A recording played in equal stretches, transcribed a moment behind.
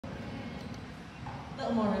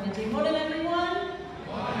little more energy. Morning, everyone.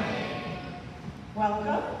 Morning.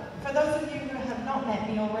 Welcome. For those of you who have not met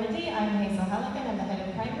me already, I'm Hazel Halligan. I'm the head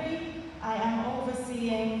of primary. I am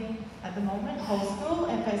overseeing, at the moment, whole school,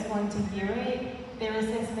 FS1 to Year 8, their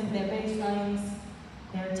assessment, their baselines,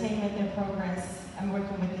 their attainment, their progress, and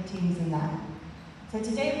working with the teams in that. So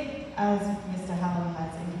today, as Mr. Hallam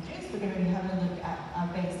has introduced, we're going to be having a look at our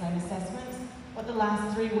baseline assessments, what the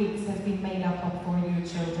last 3 weeks has been made up of for your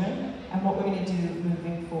children, and what we're going to do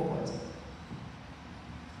moving forward.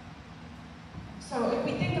 So if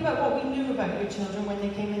we think about what we knew about your children when they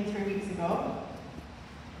came in 3 weeks ago,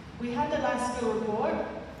 we had the last school report,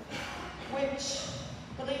 which,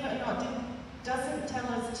 believe it or not, doesn't tell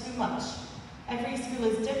us too much. Every school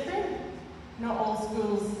is different. Not all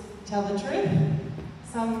schools tell the truth.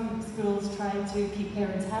 Some schools try to keep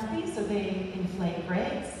parents happy, so they inflate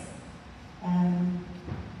grades.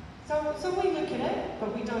 So we look at it,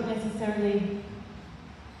 but we don't necessarily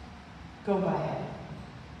go by it.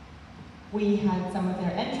 We had some of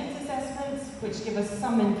their entrance assessments, which give us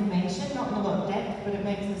some information, not in a lot of depth, but it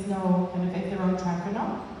makes us know kind of if they're on track or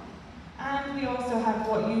not. And we also have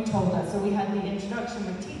what you told us. So we had the introduction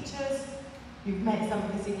with teachers, you've met some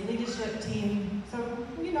of the senior leadership team, so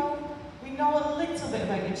we know a little bit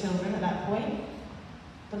about your children at that point.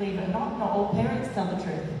 Believe it or not all parents tell the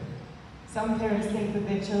truth. Some parents think that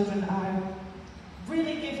their children are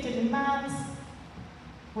really gifted in maths,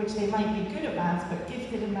 which they might be good at maths, but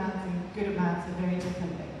gifted in maths and good at maths are very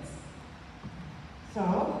different things.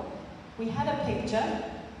 So, we had a picture,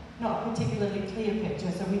 not a particularly clear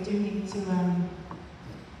picture, so we do need to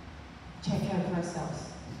check out for ourselves.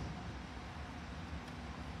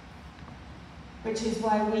 Which is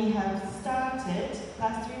why we have started,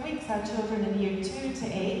 last 3 weeks, our children in year 2 to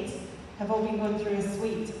 8 have all been going through a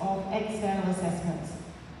suite of external assessments,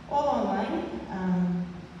 all online.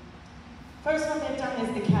 First one they've done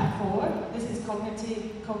is the CAT4. This is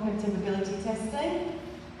cognitive ability testing,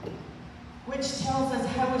 which tells us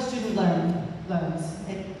how a student learns.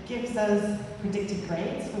 It gives us predicted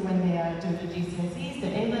grades for when they are doing the GCSEs,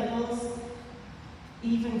 their A-levels.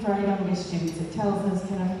 Even for our youngest students, it tells us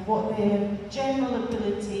kind of what their general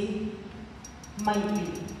ability might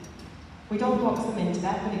be. We don't box them into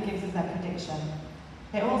that, but it gives us that prediction.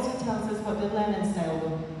 It also tells us what the learning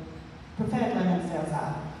style, preferred learning styles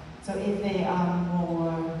are. So if they are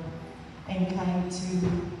more inclined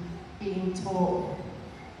to being taught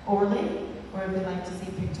orally, or if they like to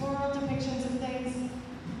see pictorial depictions of things,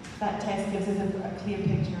 that test gives us a clear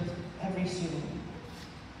picture of every student.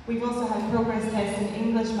 We've also had progress tests in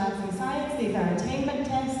English, maths and science. These are attainment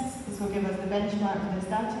tests. This will give us the benchmark for the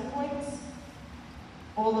starting points.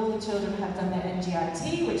 All of the children have done their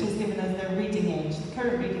NGRT, which has given us their reading age, the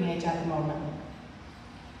current reading age at the moment.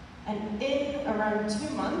 And in around 2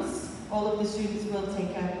 months, all of the students will take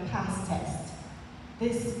a PASS test.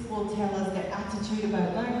 This will tell us their attitude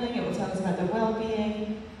about learning, it will tell us about their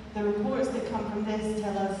well-being. The reports that come from this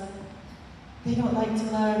tell us they don't like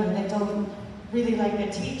to learn, or they don't really like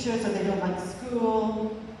their teachers, or they don't like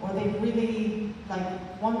school, or they really like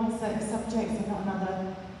one set of subjects and not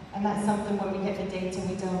another. And that's something when we get the data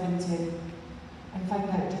we delve into and find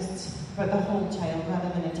out just about the whole child rather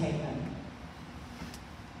than attainment.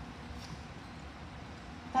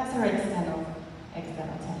 That's our external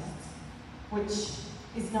tests,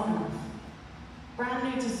 which is not enough. Brand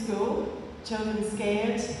new to school, children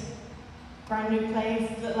scared, brand new place,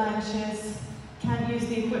 little anxious, can't use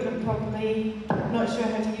the equipment properly, not sure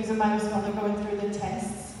how to use a mouse while they're going through the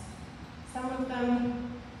tests. Some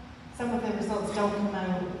of their results don't come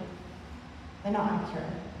out, they're not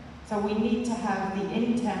accurate. So we need to have the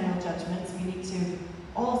internal judgments, we need to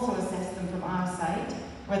also assess them from our side,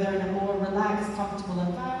 whether in a more relaxed, comfortable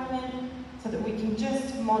environment, so that we can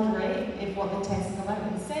just moderate if what the tests come out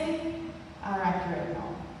and say are accurate or not.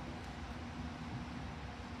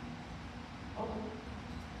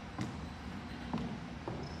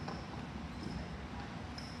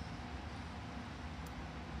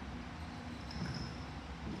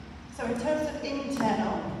 So in terms of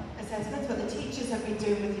internal assessments, what the teachers have been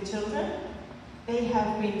doing with your children, they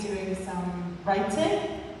have been doing some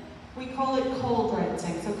writing. We call it cold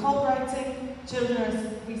writing. So cold writing,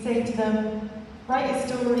 children, we say to them, write a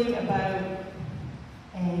story about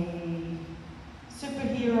a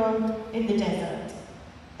superhero in the desert.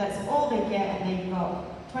 That's all they get, and they've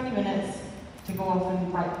got 20 minutes to go off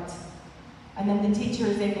and write. And then the teacher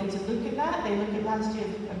is able to look at that. They look at last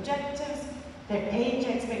year's objectives, their age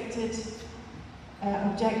expected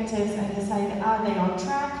objectives, and decide, are they on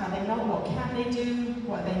track, are they not, what can they do,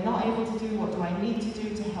 what are they not able to do, what do I need to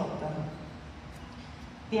do to help them.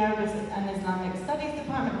 The Arabic and Islamic Studies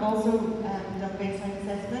Department have also done baseline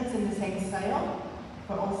assessments in the same style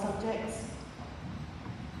for all subjects.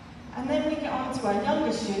 And then we get on to our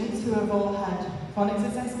younger students who have all had phonics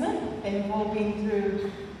assessment. They have all been through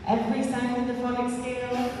every sound in the phonics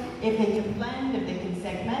scale, if they can blend, if they can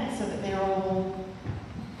segment, so that they're all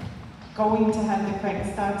going to have the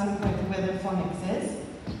correct starting point of where their phonics is.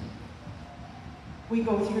 We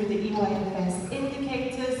go through the EYFS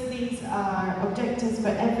indicators. These are objectives for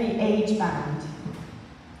every age band.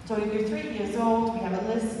 So if you're 3 years old, we have a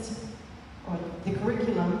list, or the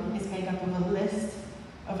curriculum is made up of a list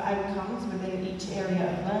of outcomes within each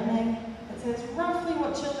area of learning that says roughly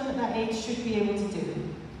what children at that age should be able to do.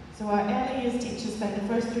 So our early years teachers spent the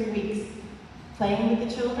first 3 weeks playing with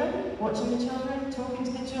the children, watching the children, talking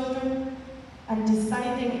to the children, and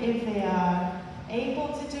deciding if they are able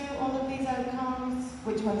to do all of these outcomes,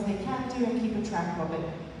 which ones they can do, and keep a track of it.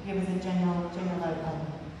 Give us a general outline.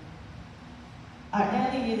 Our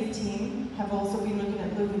early years team have also been looking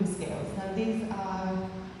at Leuven scales. Now these are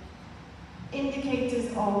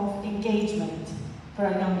indicators of engagement for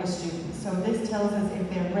our younger students. So this tells us if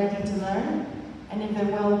they're ready to learn and if their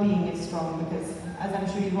well-being is strong, because as I'm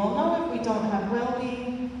sure you all know, if we don't have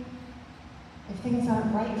well-being, if things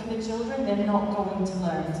aren't right for the children, they're not going to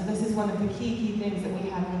learn. So this is one of the key things that we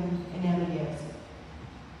have in early years.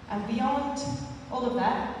 And beyond all of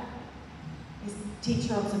that is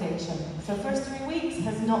teacher observation. So first 3 weeks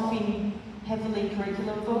has not been heavily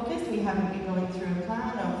curriculum focused. We haven't been going through a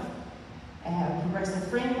plan of progressive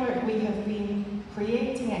framework. We have been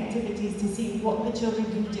creating activities to see what the children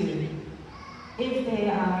can do. If they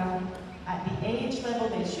are at the age level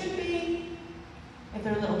they should be, if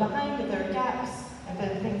they're a little behind, if there are gaps, if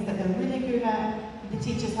there are things that they're really good at, the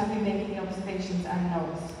teachers have been making observations and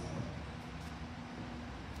notes.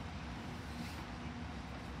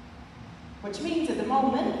 Which means at the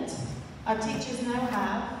moment, our teachers now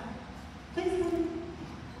have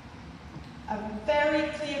a very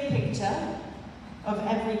clear picture of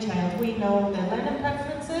every child. We know their learning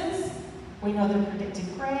preferences, we know their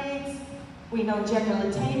predicted grades, we know general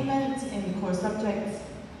attainment in the core subjects.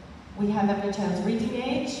 We have every child's reading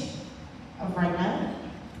age of right now.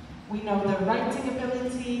 We know their writing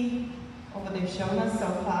ability, or what they've shown us so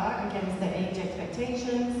far against their age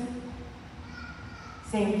expectations.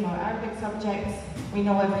 Same for Arabic subjects. We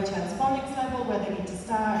know every child's phonics level, where they need to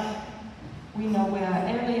start. We know where our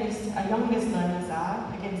youngest learners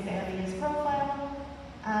are against the earliest profile,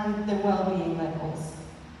 and their well-being levels.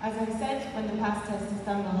 As I said, when the PASS test is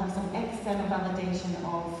done, we'll have some external validation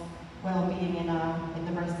of well-being in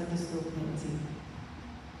the rest of the school community.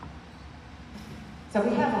 So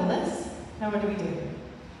we have all this. Now what do we do?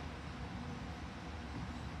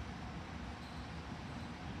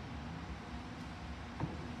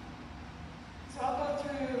 So I'll go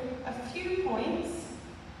through a few points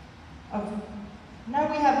of, now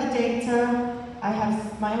we have the data. I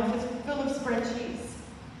have my office full of spreadsheets.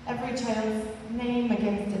 Every child's name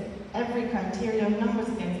against it, every criteria, numbers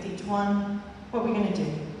against each one. What we're going to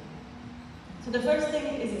do. So the first thing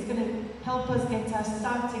is it's going to help us get our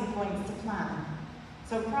starting points to plan.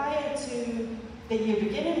 So prior to the year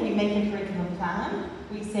beginning, we make a curriculum plan.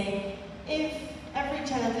 We say, if every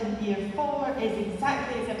child in year 4 is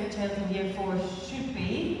exactly as every child in year 4 should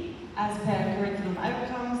be, as per curriculum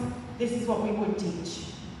outcomes, this is what we would teach.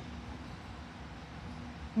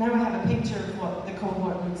 Now we have a picture of what the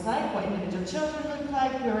cohort looks like, what individual children look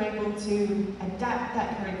like. We're able to adapt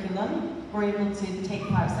that curriculum. We're able to take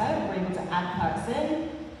parts out. We're able to add parts in.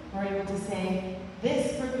 We're able to say,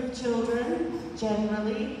 this group of children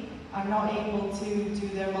generally are not able to do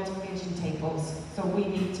their multiplication tables. So we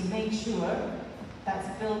need to make sure that's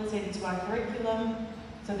built into our curriculum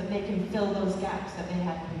so that they can fill those gaps that they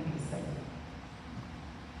had previously.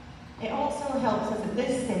 It also helps us at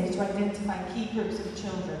this stage to identify key groups of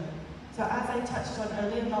children. So as I touched on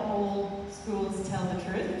earlier, not all schools tell the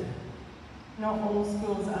truth. Not all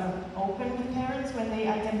schools are open with parents when they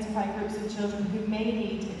identify groups of children who may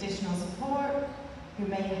need additional support, who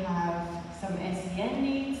may have some SEN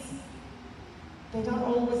needs. They don't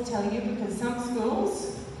always tell you because some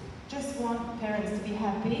schools just want parents to be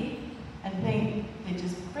happy and think they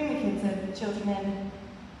just bring the kids and children in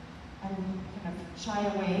and kind of shy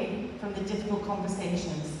away from the difficult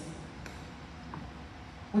conversations.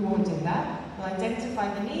 We won't do that. We'll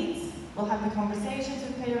identify the needs, we'll have the conversations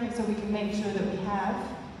with parents so we can make sure that we have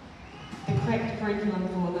the correct curriculum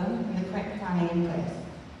for them and the correct planning in place.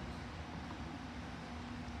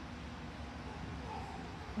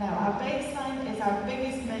 Now, our baseline is our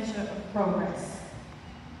biggest measure of progress.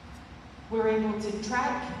 We're able to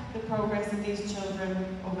track the progress of these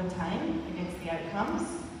children over time against the outcomes.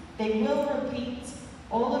 They will repeat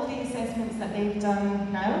all of the assessments that they've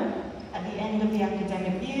done now at the end of the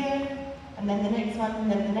academic year, and then the next one,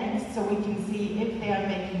 and then the next, so we can see if they are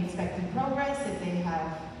making expected progress, if they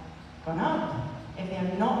have gone up, if they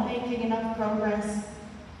are not making enough progress,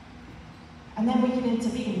 and then we can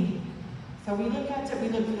intervene. So we look at it, we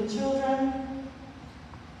look for the children,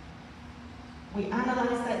 we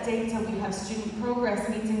analyse that data, we have student progress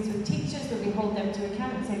meetings with teachers where we hold them to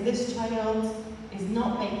account and say, this child is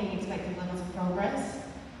not making expected levels of progress.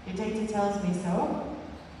 Your data tells me so.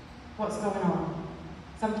 What's going on?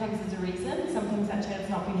 Sometimes there's a reason, sometimes that child's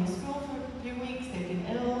not been in school for a few weeks, they've been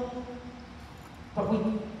ill. But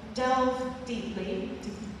we delve deeply to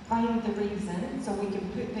find the reason so we can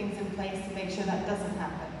put things in place to make sure that doesn't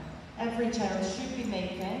happen. Every child should be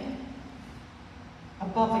making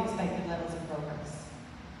above expected levels of progress,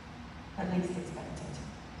 at least expected.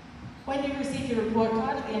 When you receive your report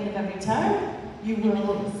card at the end of every term, you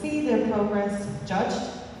will see their progress judged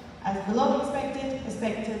as below expected,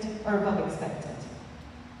 expected, or above expected.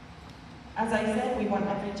 As I said, we want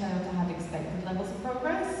every child to have expected levels of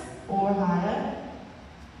progress or higher.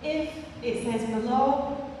 If it says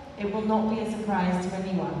below, it will not be a surprise to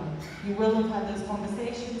anyone. You will have had those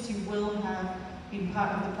conversations, you will have been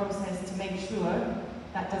part of the process to make sure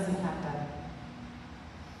that doesn't happen.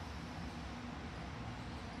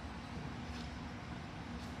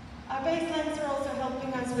 Our baselines are also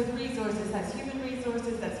helping us with resources. That's human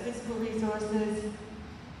resources, that's physical resources.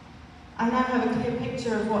 I now have a clear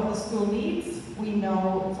picture of what the school needs. We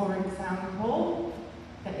know, for example,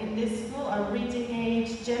 that in this school our reading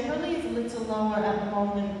age generally is a little lower at the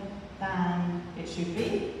moment than it should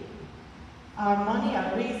be. Our money,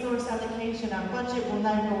 our resource allocation, our budget will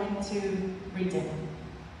now go into reading.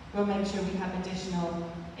 We'll make sure we have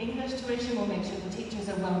additional English tuition, we'll make sure the teachers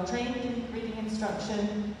are well trained in reading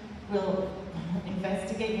instruction, we'll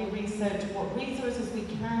investigate, we'll research what resources we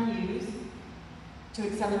can use to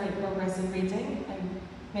accelerate progress in reading and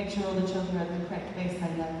make sure all the children are at the correct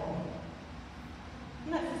baseline level.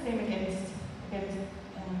 And that's the same against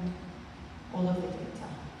all of the data.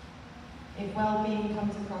 If well-being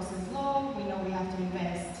comes across as low, we know we have to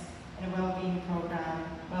invest in a well-being program,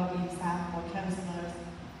 well-being staff or counsellors,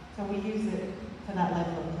 so we use it for that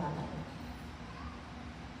level of planning.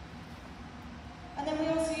 And then we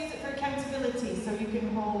also use it for accountability, so you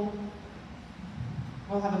can we'll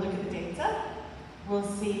have a look at the data, we'll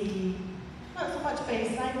see not so much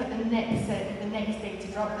baseline, but the next data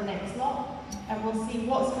drop, the next lot, and we'll see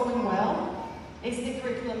what's going well. Is the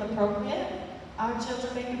curriculum appropriate? Are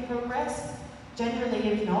children making progress? Generally,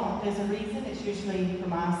 if not, there's a reason. It's usually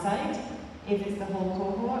from our side, if it's the whole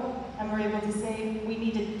cohort, and we're able to say, we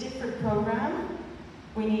need a different program,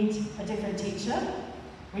 we need a different teacher,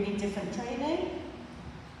 we need different training.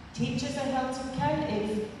 Teachers are held to account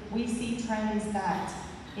if we see trends that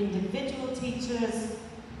individual teachers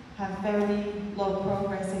have very low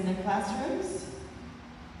progress in their classrooms.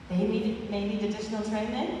 They may need additional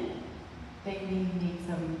training, they may need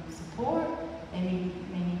some support, they may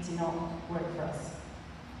need to not work for us.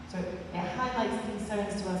 So it highlights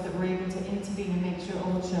concerns to us that we're able to intervene and make sure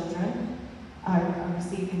all children are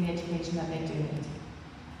receiving the education that they do need.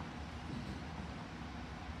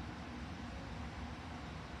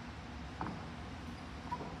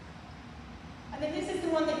 And then this is the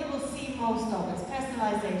one that you will see most of. It's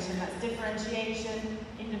personalization, that's differentiation,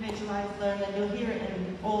 individualized learning. You'll hear it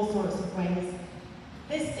in all sorts of ways.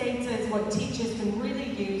 This data is what teachers can really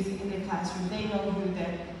use in the classroom. They know who the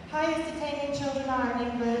highest attaining children are in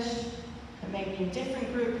English. It may be a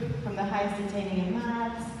different group from the highest attaining in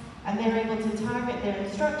maths, and they're able to target their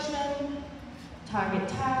instruction, target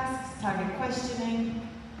tasks, target questioning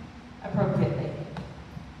appropriately.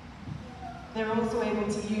 They're also able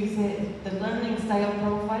to use the learning style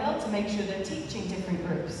profile to make sure they're teaching different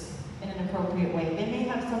groups in an appropriate way. They may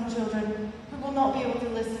have some children who will not be able to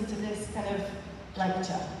listen to this kind of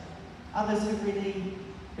lecture. Others who really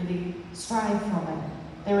strive from it.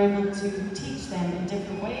 They're able to teach them in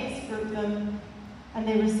different ways, group them, and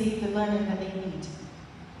they receive the learning that they need.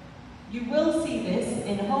 You will see this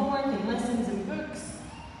in homework, in lessons, in books,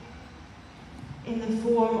 in the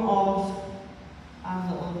form of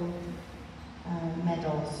our little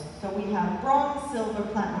medals. So we have bronze, silver,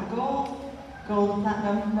 platinum, gold, gold,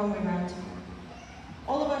 platinum, wrong way around.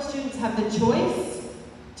 All of our students have the choice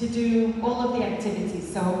to do all of the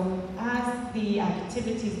activities. So as the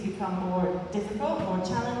activities become more difficult, more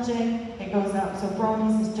challenging, it goes up. So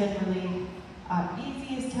bronze is generally our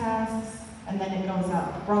easiest tasks, and then it goes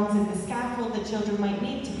up. Bronze is the scaffold that children might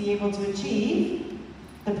need to be able to achieve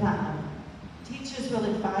the platinum. Teachers will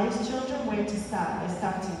advise children where to start, their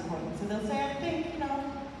starting point. So they'll say, I think,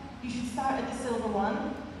 You should start at the silver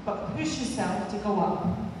one, but push yourself to go up.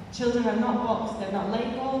 Children are not boxed, they're not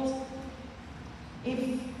labelled.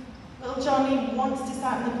 If little Johnny wants to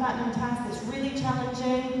start in the platinum task that's really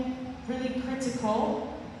challenging, really critical,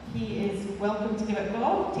 he is welcome to give it a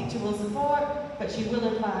go. Teacher will support, but she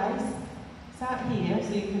will advise, start here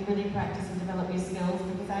so you can really practice and develop your skills,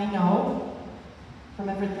 because I know from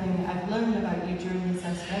everything I've learned about you during the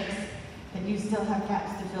assessments that you still have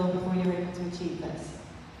gaps to fill before you're able to achieve this.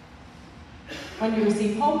 When you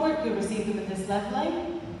receive homework, you'll receive them at this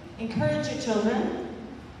leveling. Encourage your children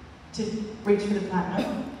to reach for the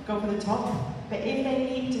platinum, go for the top, but if they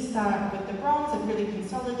need to start with the bronze and really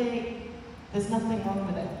consolidate, there's nothing wrong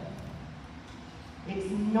with it.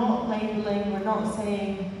 It's not labelling, we're not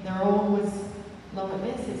saying they're always low at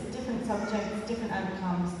this, it's different subjects, different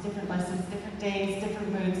outcomes, different lessons, different days,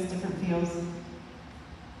 different moods, different feels.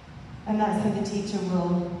 And that's how the teacher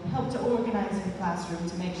will help to organise her classroom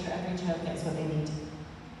to make sure every child gets what they need.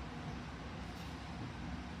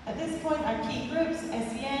 At this point, our key groups,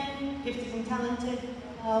 SEN, gifted and talented,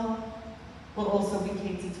 will also be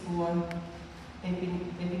catered for. They've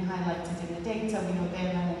been highlighted in the data, we know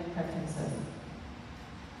their learning preferences.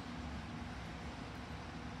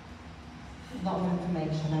 A lot of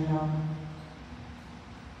information, I know.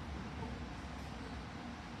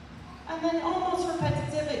 And then almost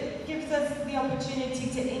repetitive, it gives us the opportunity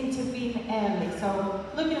to intervene early. So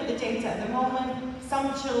looking at the data at the moment,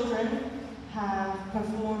 some children have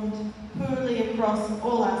performed poorly across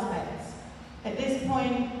all aspects. At this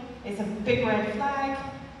point, it's a big red flag.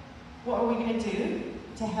 What are we going to do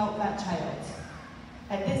to help that child?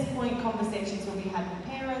 At this point, conversations will be had with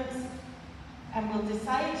parents, and we'll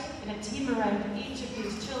decide in a team around each of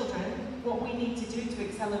these children what we need to do to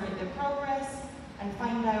accelerate their progress and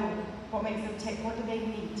find out what makes them tick, what do they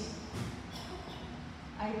need.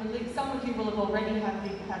 I believe some of you will have already had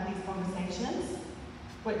these conversations,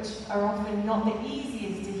 which are often not the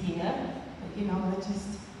easiest to hear, but you know, they're just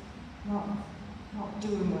not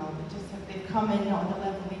doing well. They've come in not at the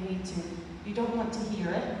level they need to. You don't want to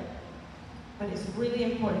hear it, but it's really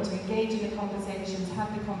important to engage in the conversations,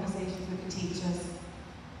 have the conversations with the teachers,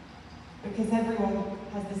 because everyone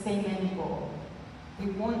has the same end goal.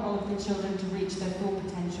 We want all of the children to reach their full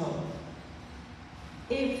potential.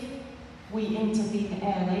 If we intervene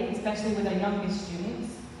early, especially with our youngest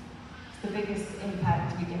students, it's the biggest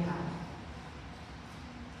impact we can have.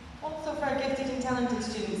 Also for our gifted and talented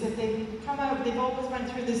students, if they've come out, they've always went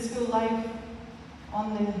through the school life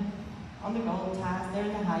on the gold task, they're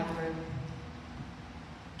in the high group.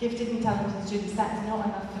 Gifted and talented students, that's not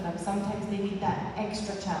enough for them. Sometimes they need that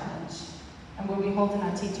extra challenge. And we'll be holding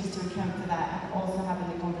our teachers to account for that and also having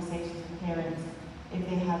the conversations with parents if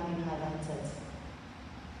they have been highlighted.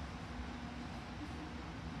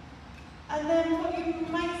 And then what you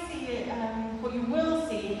might see, what you will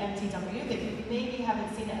see at MTW, that you maybe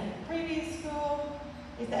haven't seen it in a previous school,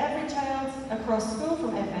 is that every child across school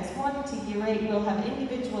from FS1 to Year 8 will have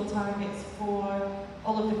individual targets for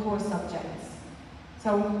all of the core subjects.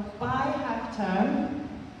 So by half term,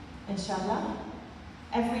 inshallah,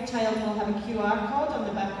 every child will have a QR code on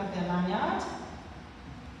the back of their lanyard,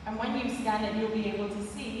 and when you scan it, you'll be able to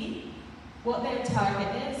see what their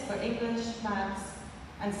target is for English, Maths,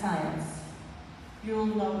 and Science. You'll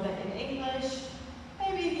know that in English,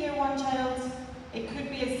 maybe a Year 1 child, it could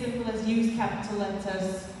be as simple as use capital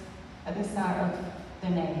letters at the start of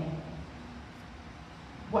their name.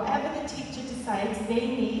 Whatever the teacher decides they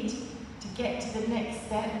need to get to the next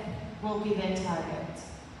step will be their target.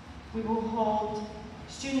 We will hold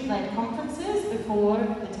student-led conferences before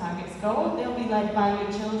the targets go. They'll be led by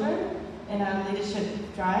your children in our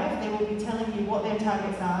leadership drive. They will be telling you what their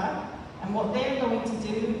targets are and what they're going to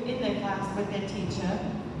do in their class with their teacher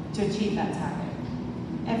to achieve that target.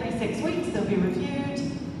 Every 6 weeks they'll be reviewed.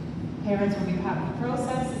 Parents will be part of the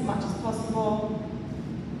process as much as possible.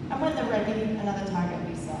 And when they're ready, another target will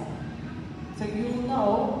be set. So you'll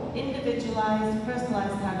know individualized,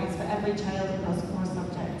 personalized targets for every child across core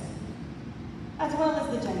subjects, as well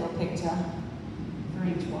as the general picture for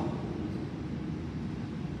each one.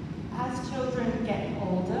 As children get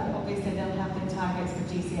older, obviously they'll have their targets for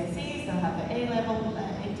GCSEs, they'll have their A-level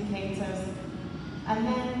indicators, and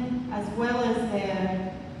then as well as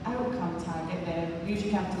their outcome target, their use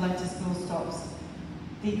your capital letter school stops,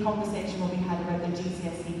 the conversation will be had about their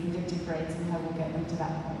GCSE predicted grades and how we'll get them to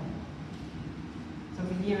that point. So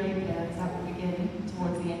for Year 8 parents, that will begin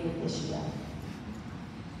towards the end of this year.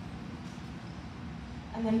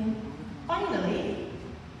 And then finally,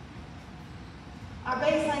 our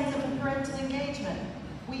baselines of parental engagement.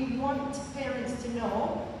 We want parents to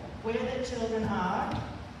know where their children are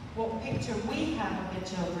what picture we have of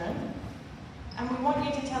the children, and we want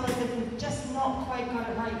you to tell us if we've just not quite got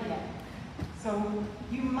it right yet. So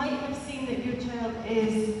you might have seen that your child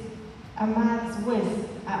is a maths whiz.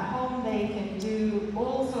 At home they can do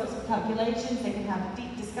all sorts of calculations, they can have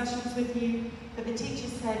deep discussions with you, but the teacher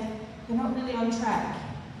said they're not really on track.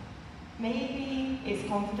 Maybe it's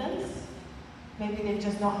confidence, maybe they've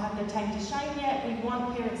just not had the time to shine yet. We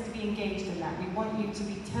want parents to be engaged in that. We want you to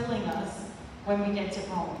be telling us when we get it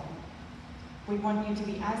wrong. We want you to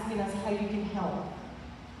be asking us how you can help.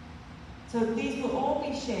 So these will all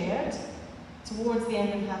be shared towards the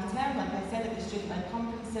end of half-term. Like I said, at the student-led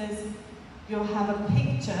conferences, you'll have a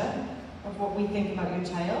picture of what we think about your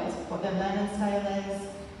child, what their learning style is,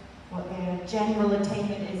 what their general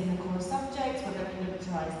attainment is in the core subjects, what their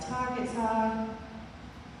individualized targets are,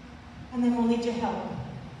 and then we'll need your help.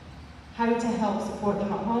 How to help support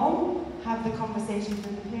them at home, have the conversations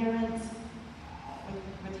with the parents,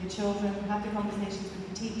 with your children, have the conversations with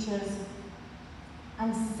the teachers,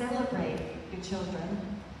 and celebrate your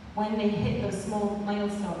children when they hit those small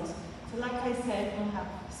milestones. So like I said, we'll have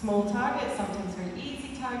small targets, sometimes very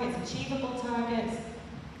easy targets, achievable targets,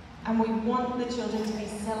 and we want the children to be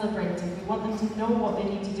celebrated. We want them to know what they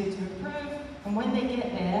need to do to improve, and when they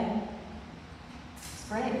get there, it's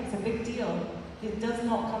great, it's a big deal. It does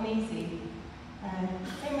not come easy.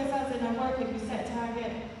 Same as us in our work, if you set a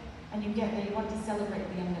target and you get there, you want to celebrate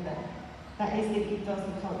the end of it. That is the ethos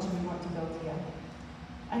and culture we want to build here.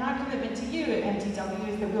 And our commitment to you at MTW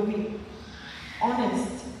is that we'll be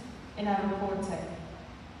honest in our reporting,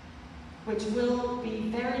 which will be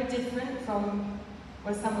very different from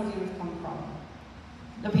where some of you have come from.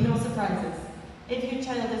 There'll be no surprises. If your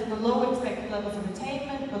child is below expected levels of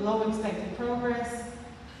attainment, below expected progress,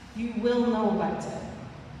 you will know about it.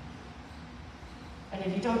 And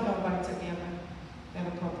if you don't know about it, we have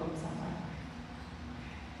a problem somewhere.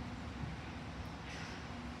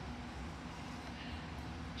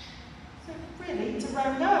 So really, to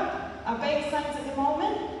round up, our baselines at the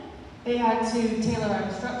moment, they are to tailor our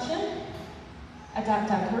instruction,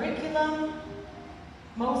 adapt our curriculum,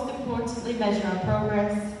 most importantly, measure our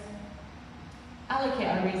progress, allocate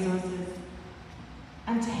our resources,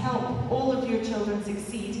 and to help all of your children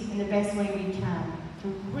succeed in the best way we can. To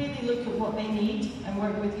really look at what they need and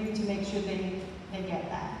work with you to make sure they get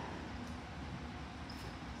that.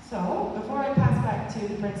 So, before I pass back to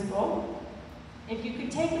the principal, if you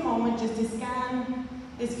could take a moment just to scan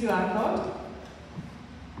this QR code.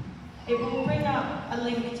 It will bring up a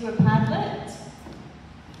link to a Padlet,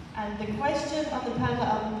 and the question on the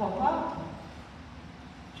Padlet will pop up.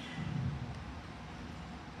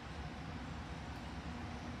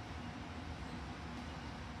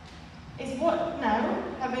 Is what now,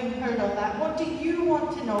 having heard all that, what do you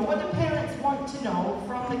want to know? What do parents want to know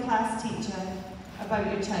from the class teacher about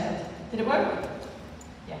your child? Did it work?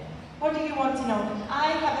 Yeah. What do you want to know?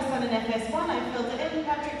 I have a son in FS1, I filled it in,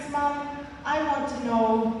 Patrick's mum. I want to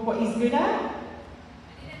know what he's good at.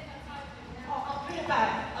 Oh, I'll put it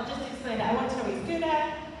back, I'll just explain it. I want to know what he's good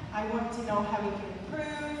at, I want to know how he can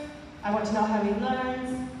improve, I want to know how he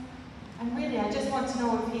learns, and really I just want to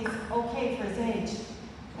know if he's okay for his age.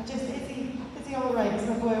 Is he all right? Is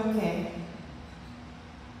my boy okay?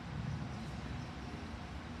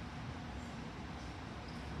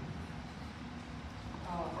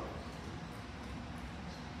 Oh.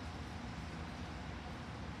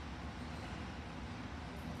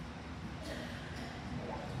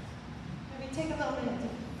 Maybe take a little minute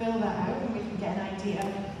to fill that out and we can get an idea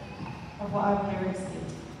of what our parents need.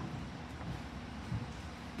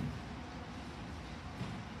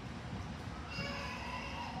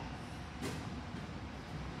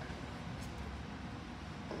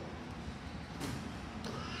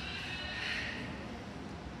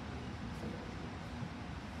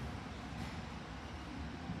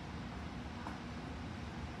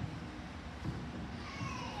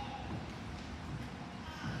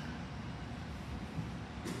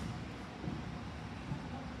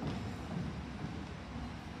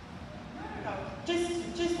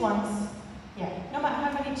 Just once, yeah. No matter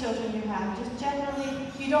how many children you have, just generally,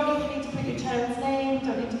 you don't even need to put your child's name,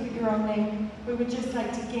 don't need to put your own name. We would just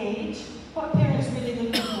like to gauge what are parents really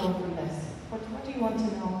looking for from this. What do you want to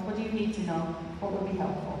know? What do you need to know? What would be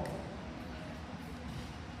helpful?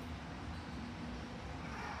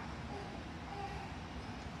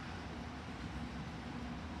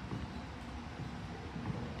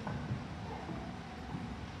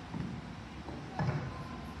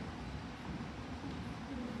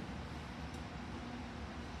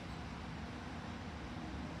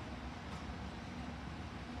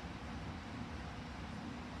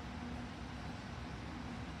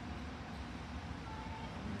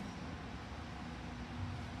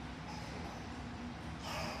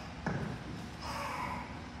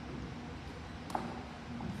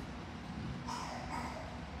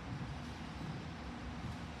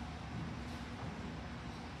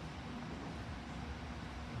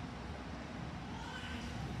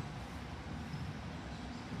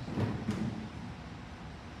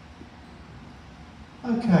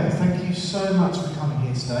 Okay, thank you so much for coming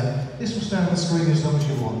here today. This will stay on the screen as long as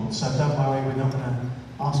you want, so don't worry, we're not going to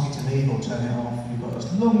ask you to leave or turn it off. You've got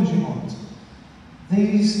as long as you want.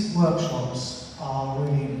 These workshops are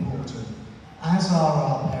really important, as are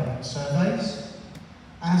our parent surveys,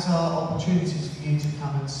 as are opportunities for you to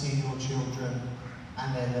come and see your children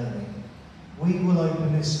and their learning. We will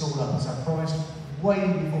open this school up, as I promised, way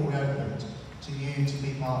before we opened, to you to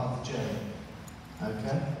be part of the journey.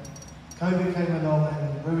 Okay? COVID came along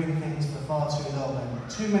and ruined things for far too long, and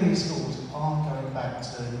too many schools aren't going back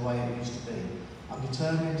to the way it used to be. I'm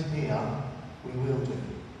determined here we will do.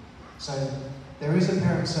 So there is a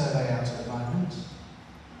parent survey out at the moment.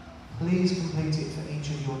 Please complete it for each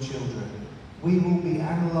of your children. We will be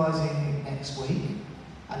analysing it next week,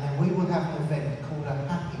 and then we will have an event called a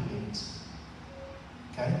Happy Meet.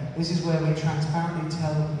 Okay? This is where we transparently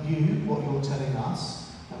tell you what you're telling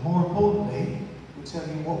us, and more importantly, we'll tell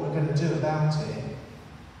you what we're going to do about it.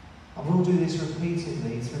 And we'll do this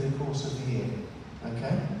repeatedly through the course of the year,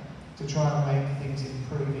 okay? To try and make things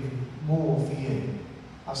improve even more for you.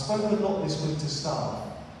 I've spoken a lot this week to staff.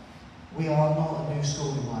 We are not a new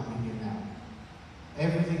school in my opinion now.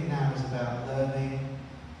 Everything now is about learning,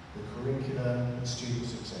 the curriculum, and student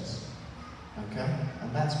success. Okay?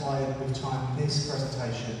 And that's why we've timed this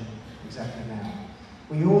presentation exactly now.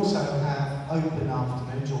 We also have open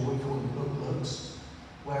afternoons, or we call them book looks,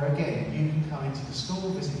 where again, you can come into the school,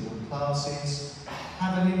 visit your classes,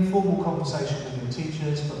 have an informal conversation with your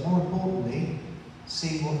teachers, but more importantly,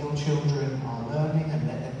 see what your children are learning and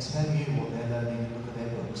let them tell you what they're learning and look at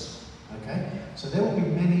their books. Okay? So there will be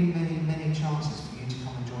many, many, many chances for you to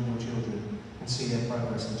come and join your children and see their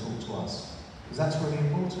progress and talk to us. Because that's really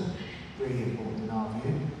important in our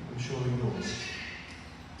view, I'm sure in yours.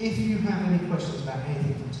 If you have any questions about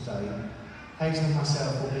anything from today, Hazel and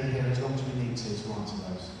myself will be here as long as we need to answer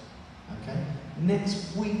those. Okay?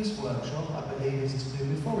 Next week's workshop, I believe, is to do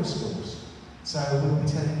with forest schools. So we'll be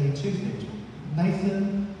telling you two things.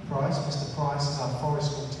 Nathan Price, Mr. Price, is our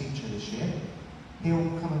forest school teacher this year.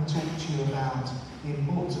 He'll come and talk to you about the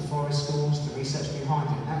importance of forest schools, the research behind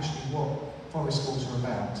it, and actually what forest schools are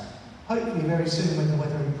about. Hopefully very soon, when the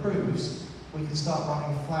weather improves, we can start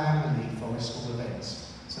running family forest school events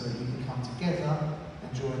so that you can come together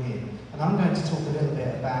and join in. And I'm going to talk a little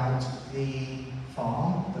bit about the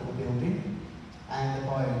farm that we're building and the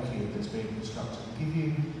BioCube that's being constructed, and give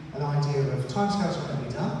you an idea of timescales when it'll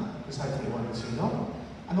be done, because hopefully it won't be too long,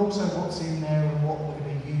 and also what's in there and what we're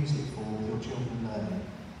going to use it for with your children learning.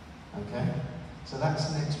 Okay? So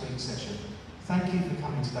that's next week's session. Thank you for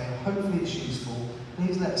coming today. Hopefully it's useful.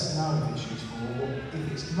 Please let us know if it's useful, or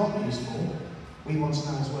if it's not useful, we want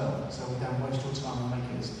to know as well, so we don't waste your time and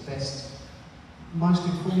make it as best, most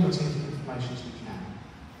informative information as we can.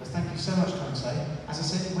 But thank you so much, Conte. As I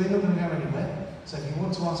said, we're not going to go anywhere, so if you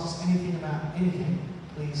want to ask us anything about anything,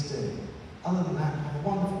 please do. Other than that, have a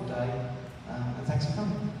wonderful day, and thanks for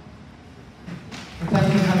coming. And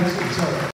thank you, Hazel. Sorry.